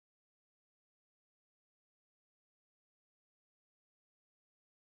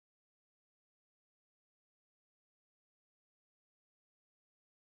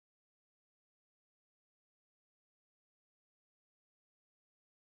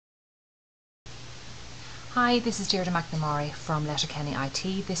Hi, this is Deirdre McNamara from Letterkenny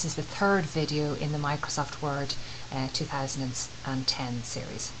IT. This is the third video in the Microsoft Word 2010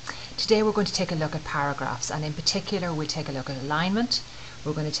 series. Today we're going to take a look at paragraphs, and in particular we'll take a look at alignment,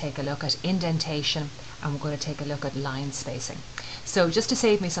 we're going to take a look at indentation, and we're going to take a look at line spacing. So just to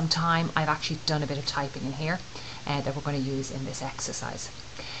save me some time, I've actually done a bit of typing in here that we're going to use in this exercise.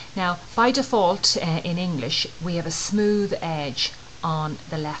 Now, by default in English, we have a smooth edge on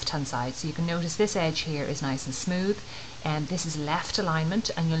the left hand side, so you can notice this edge here is nice and smooth, and this is left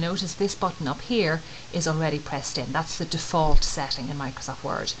alignment, and you'll notice this button up here is already pressed in. That's the default setting in Microsoft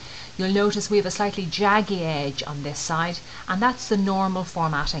Word. You'll notice we have a slightly jaggy edge on this side, and that's the normal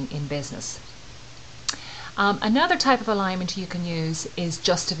formatting in business. Another type of alignment you can use is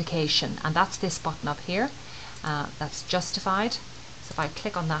justification, and that's this button up here. That's justified. So if I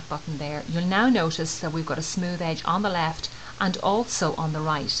click on that button there, you'll now notice that we've got a smooth edge on the left and also on the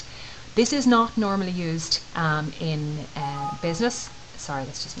right. This is not normally used in business. Sorry,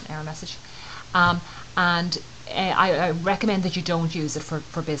 that's just an error message. I recommend that you don't use it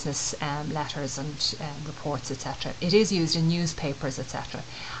for business letters and reports, etc. It is used in newspapers, etc.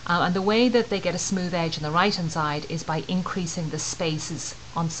 And the way that they get a smooth edge on the right hand side is by increasing the spaces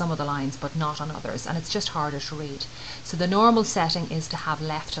on some of the lines but not on others, and it's just harder to read. So the normal setting is to have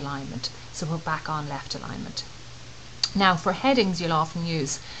left alignment. So we're back on left alignment. Now for headings you'll often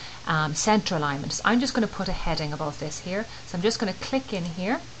use center alignment. So I'm just going to put a heading above this here. So I'm just going to click in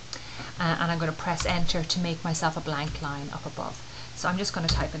here and I'm going to press enter to make myself a blank line up above. So I'm just going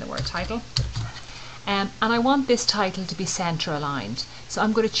to type in the word title. And I want this title to be center aligned. So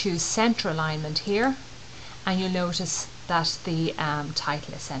I'm going to choose center alignment here, and you'll notice that the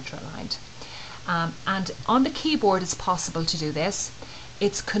title is center aligned. And on the keyboard it's possible to do this.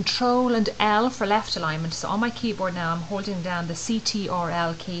 It's Control and L for left alignment. So on my keyboard now I'm holding down the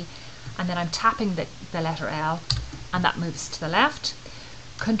CTRL key, and then I'm tapping the letter L, and that moves to the left.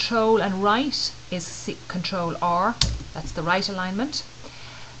 Control and right is Control R, that's the right alignment.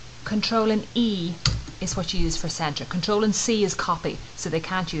 Control and E is what you use for center. Control and C is copy, so they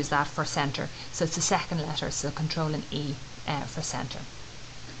can't use that for center. So it's the second letter, so Control and E for center.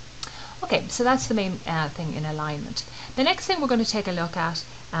 Okay, so that's the main thing in alignment. The next thing we're going to take a look at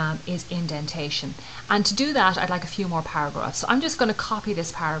is indentation. And to do that, I'd like a few more paragraphs. So I'm just going to copy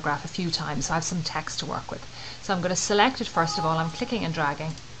this paragraph a few times so I have some text to work with. So I'm going to select it first of all. I'm clicking and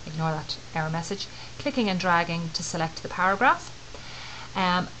dragging. Ignore that error message. Clicking and dragging to select the paragraph.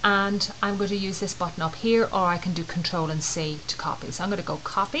 And I'm going to use this button up here, or I can do Control and C to copy. So I'm going to go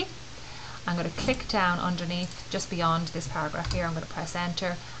copy. I'm going to click down underneath, just beyond this paragraph here. I'm going to press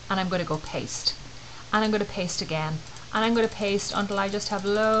enter, and I'm going to go paste. And I'm going to paste again. And I'm going to paste until I just have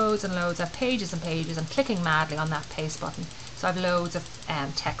loads and loads of pages and pages. I'm clicking madly on that paste button. So I have loads of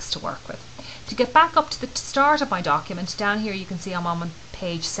text to work with. To get back up to the start of my document, down here you can see I'm on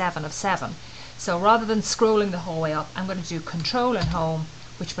page 7 of 7. So rather than scrolling the whole way up, I'm going to do Control and Home,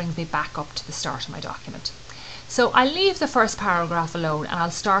 which brings me back up to the start of my document. So I'll leave the first paragraph alone, and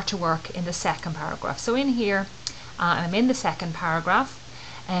I'll start to work in the second paragraph. So in here, I'm in the second paragraph,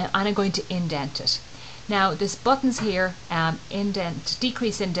 and I'm going to indent it. Now there's buttons here, indent,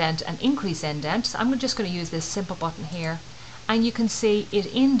 decrease indent and increase indent. So I'm just going to use this simple button here, and you can see it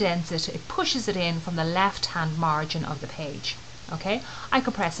indents it, it pushes it in from the left hand margin of the page. Okay, I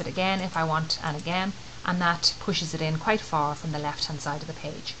can press it again if I want, and again, and that pushes it in quite far from the left hand side of the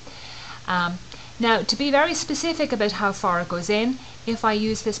page. Now to be very specific about how far it goes in, if I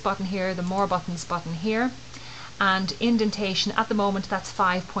use this button here, the more buttons button here, and indentation at the moment that's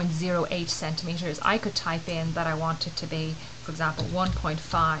 5.08 centimeters. I could type in that I want it to be, for example,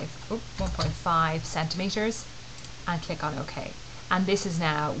 1.5 centimeters, and click on OK. And this is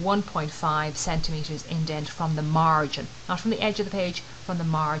now 1.5 centimeters indent from the margin, not from the edge of the page, from the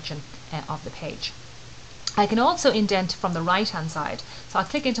margin of the page. I can also indent from the right hand side. So I'll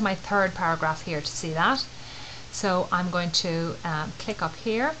click into my third paragraph here to see that. So I'm going to click up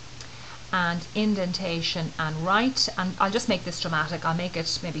here, and indentation and right, and I'll just make this dramatic. I'll make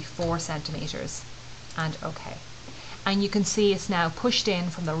it maybe 4 centimeters, and OK. And you can see it's now pushed in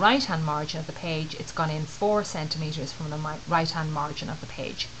from the right hand margin of the page. It's gone in 4 centimeters from the right hand margin of the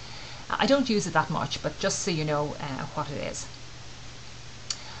page. I don't use it that much, but just so you know what it is.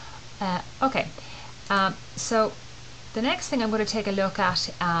 Okay, so the next thing I'm going to take a look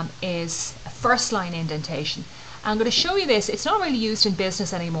at is first line indentation. I'm going to show you this. It's not really used in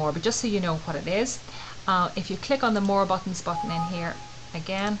business anymore, but just so you know what it is. If you click on the more buttons button in here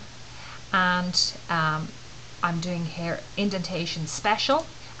again, and I'm doing here indentation special,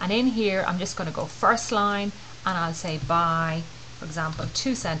 and in here I'm just going to go first line, and I'll say by, for example,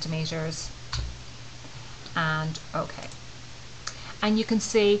 2 centimeters, and OK. And you can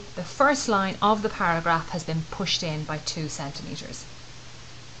see the first line of the paragraph has been pushed in by 2 centimeters.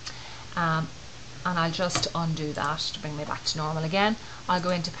 And I'll just undo that to bring me back to normal again. I'll go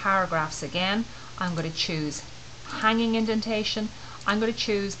into paragraphs again. I'm going to choose hanging indentation. I'm going to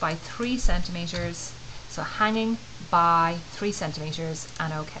choose by 3 centimeters. So hanging by 3 centimeters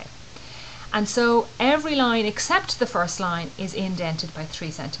and OK. And so every line except the first line is indented by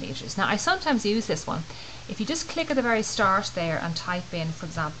 3 centimeters. Now I sometimes use this one. If you just click at the very start there and type in, for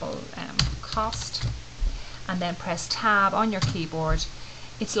example, cost, and then press tab on your keyboard,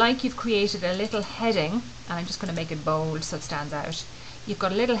 it's like you've created a little heading, and I'm just going to make it bold so it stands out. You've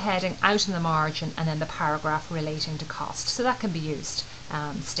got a little heading out in the margin and then the paragraph relating to cost. So that can be used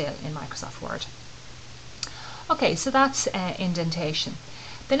still in Microsoft Word. Okay, so that's indentation.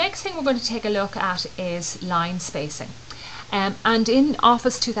 The next thing we're going to take a look at is line spacing. And in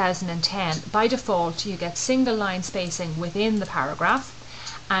Office 2010, by default, you get single line spacing within the paragraph,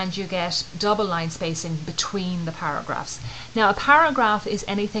 and you get double line spacing between the paragraphs. Now, a paragraph is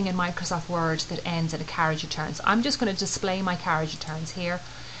anything in Microsoft Word that ends in a carriage return. So I'm just going to display my carriage returns here,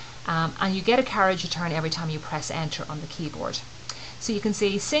 and you get a carriage return every time you press enter on the keyboard. So you can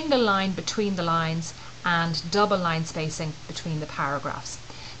see single line between the lines and double line spacing between the paragraphs.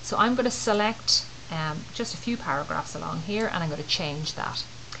 So I'm going to select just a few paragraphs along here, and I'm going to change that.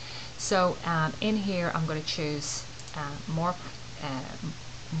 So in here I'm going to choose more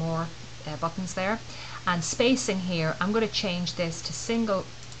buttons there, and spacing here I'm going to change this to single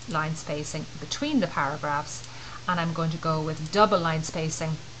line spacing between the paragraphs, and I'm going to go with double line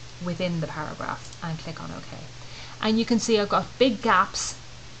spacing within the paragraph and click on OK. And you can see I've got big gaps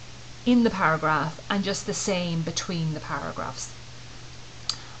in the paragraph and just the same between the paragraphs.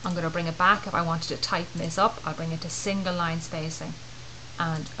 I'm going to bring it back. If I wanted to tighten this up, I'll bring it to single line spacing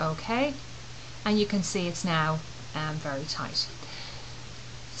and OK. And you can see it's now very tight.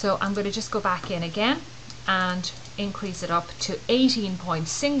 So I'm going to just go back in again and increase it up to 18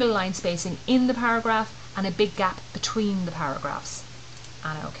 points, single line spacing in the paragraph and a big gap between the paragraphs.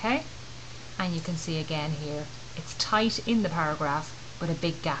 And OK. And you can see again here, it's tight in the paragraph but a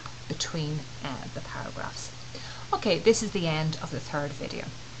big gap between the paragraphs. OK, this is the end of the third video.